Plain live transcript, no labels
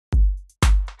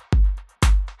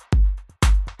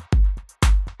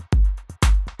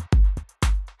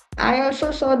I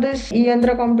also saw this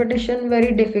e-Yantra competition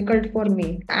very difficult for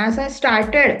me. As I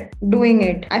started doing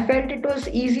it, I felt it was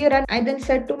easier and I then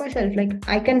said to myself, like,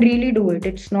 I can really do it.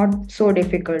 It's not so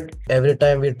difficult. Every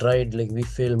time we tried, like we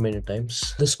failed many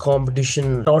times. This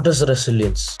competition taught us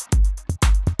resilience.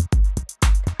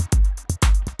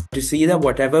 To see that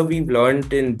whatever we've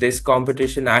learned in this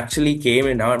competition actually came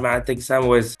in our math exam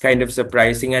was kind of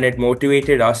surprising, and it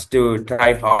motivated us to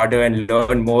try harder and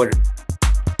learn more.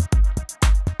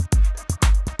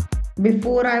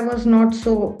 Before, I was not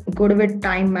so good with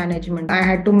time management. I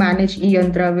had to manage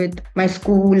e-Yantra with my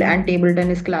school and table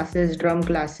tennis classes, drum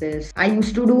classes. I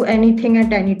used to do anything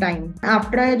at any time.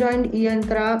 After I joined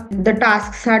e-Yantra, the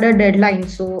tasks had a deadline,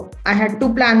 so I had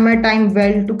to plan my time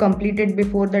well to complete it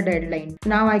before the deadline.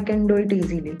 Now I can do it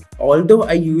easily. Although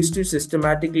I used to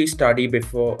systematically study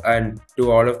before and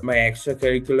do all of my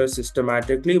extracurriculars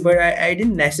systematically, but I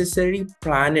didn't necessarily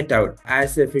plan it out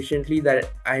as efficiently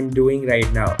that I'm doing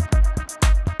right now.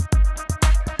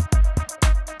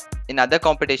 In other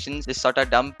competitions, they sort of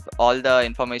dump all the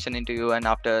information into you, and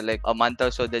after like a month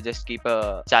or so, they just keep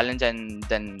a challenge and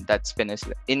then that's finished.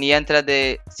 In eYantra,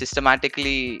 they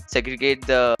systematically segregate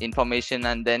the information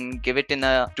and then give it in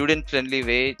a student-friendly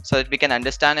way so that we can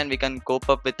understand and we can cope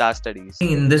up with our studies.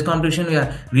 In this competition, we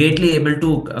are greatly able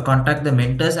to contact the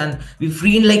mentors, and we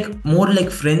feel like more like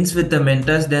friends with the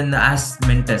mentors than as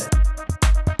mentors.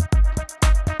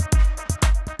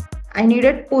 I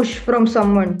needed push from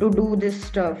someone to do this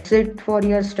stuff, sit for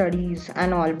your studies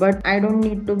and all, but I don't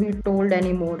need to be told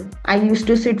anymore. I used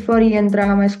to sit for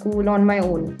eYantra, my school, on my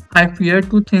own. I fear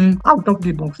to think out of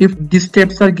the box. If these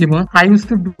steps are given, I used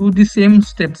to do the same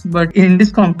steps, but in this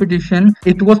competition,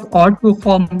 it was odd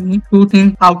for me to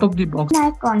think out of the box.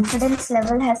 My confidence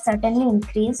level has certainly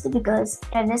increased because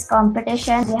at this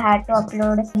competition, we had to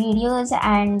upload videos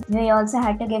and we also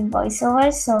had to give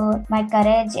voiceovers. So my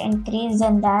courage increased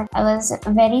in that. I was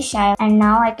very shy, and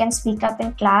now I can speak up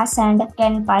in class and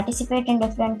can participate in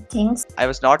different things. I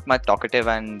was not much talkative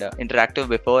and interactive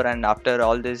before, and after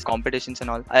all these competitions and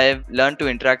all, I've learned to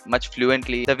interact much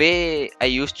fluently. The way I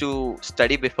used to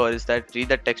study before is that read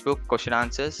the textbook, question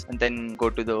answers, and then go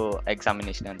to the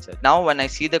examination answer. Now when I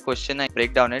see the question, I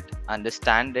break down it,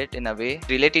 understand it in a way,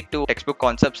 relate it to textbook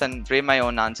concepts and frame my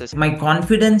own answers. My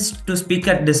confidence to speak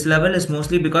at this level is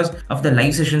mostly because of the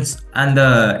live sessions and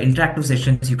the interactive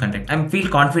sessions you conduct. I feel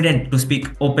confident to speak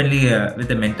openly with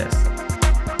the mentors.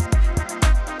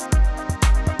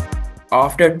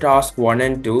 After task 1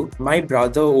 and 2, my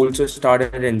brother also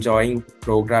started enjoying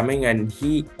programming, and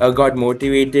he got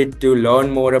motivated to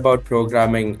learn more about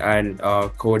programming and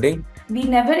coding. We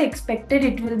never expected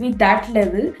it will be that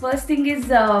level. First thing is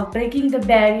breaking the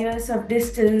barriers of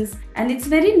distance, and it's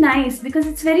very nice because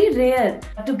it's very rare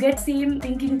to get same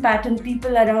thinking pattern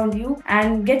people around you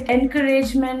and get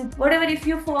encouragement. Whatever, if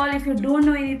you fall, if you don't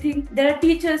know anything, there are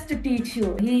teachers to teach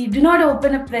you. He do not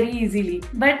open up very easily,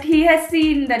 but he has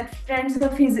seen that friends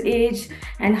of his age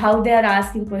and how they are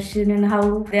asking questions and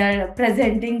how they are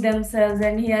presenting themselves,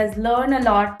 and he has learned a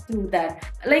lot through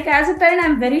that. Like as a parent,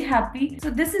 I'm very happy. So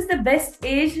this is the best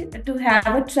age to have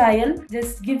a trial.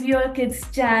 Just give your kids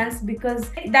chance,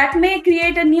 because that may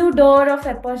create a new door of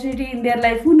opportunity in their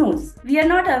life. Who knows? We are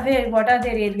not aware what are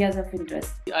their areas of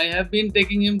interest. I have been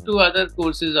taking him to other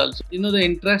courses also. The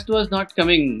interest was not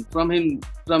coming from him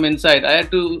from inside. I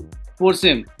had to force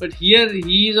him, but here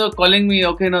he is calling me,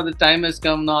 okay, now the time has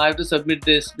come, now I have to submit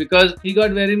this, because he got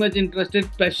very much interested.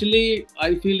 Especially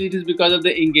I feel it is because of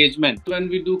the engagement. When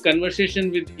we do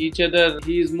conversation with each other,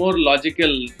 he is more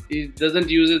logical. He doesn't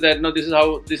use it that, no, this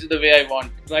is the way I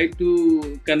want. Try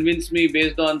to convince me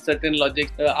based on certain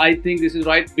logic. I think this is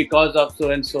right because of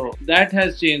so and so. That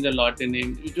has changed a lot in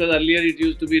him, which was earlier it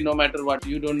used to be no matter what,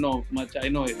 you don't know much, I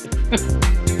know it.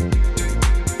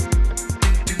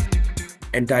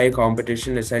 Entire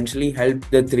competition essentially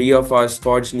helped the three of us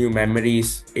forge new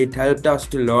memories. It helped us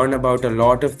to learn about a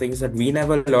lot of things that we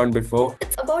never learned before.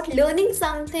 It's about learning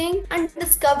something and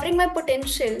discovering my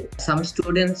potential. Some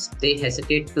students, they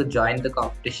hesitate to join the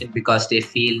competition because they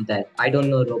feel that I don't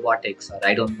know robotics or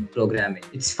I don't know programming.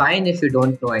 It's fine if you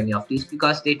don't know any of these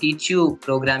because they teach you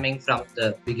programming from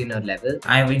the beginner level.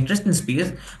 I have interest in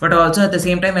space, but also at the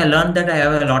same time I learned that I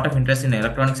have a lot of interest in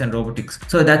electronics and robotics.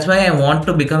 So that's why I want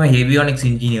to become a avionics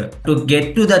engineer. To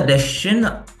get to the decision,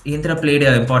 eYantra played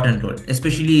an important role,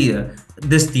 especially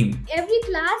this theme. Every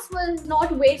class was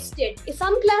not wasted.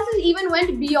 Some classes even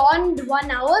went beyond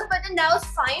 1 hour, but then that was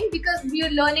fine because we were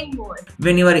learning more.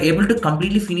 When you are able to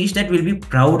completely finish that, we'll be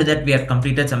proud that we have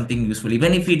completed something useful.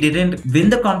 Even if we didn't win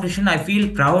the competition, I feel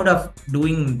proud of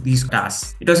doing these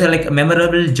tasks. It was a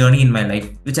memorable journey in my life,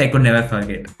 which I could never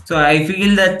forget. So I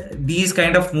feel that these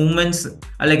kind of moments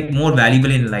are more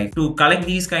valuable in life. To collect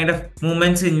these kind of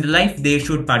moments in life, they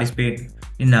should participate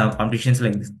in competitions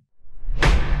like this.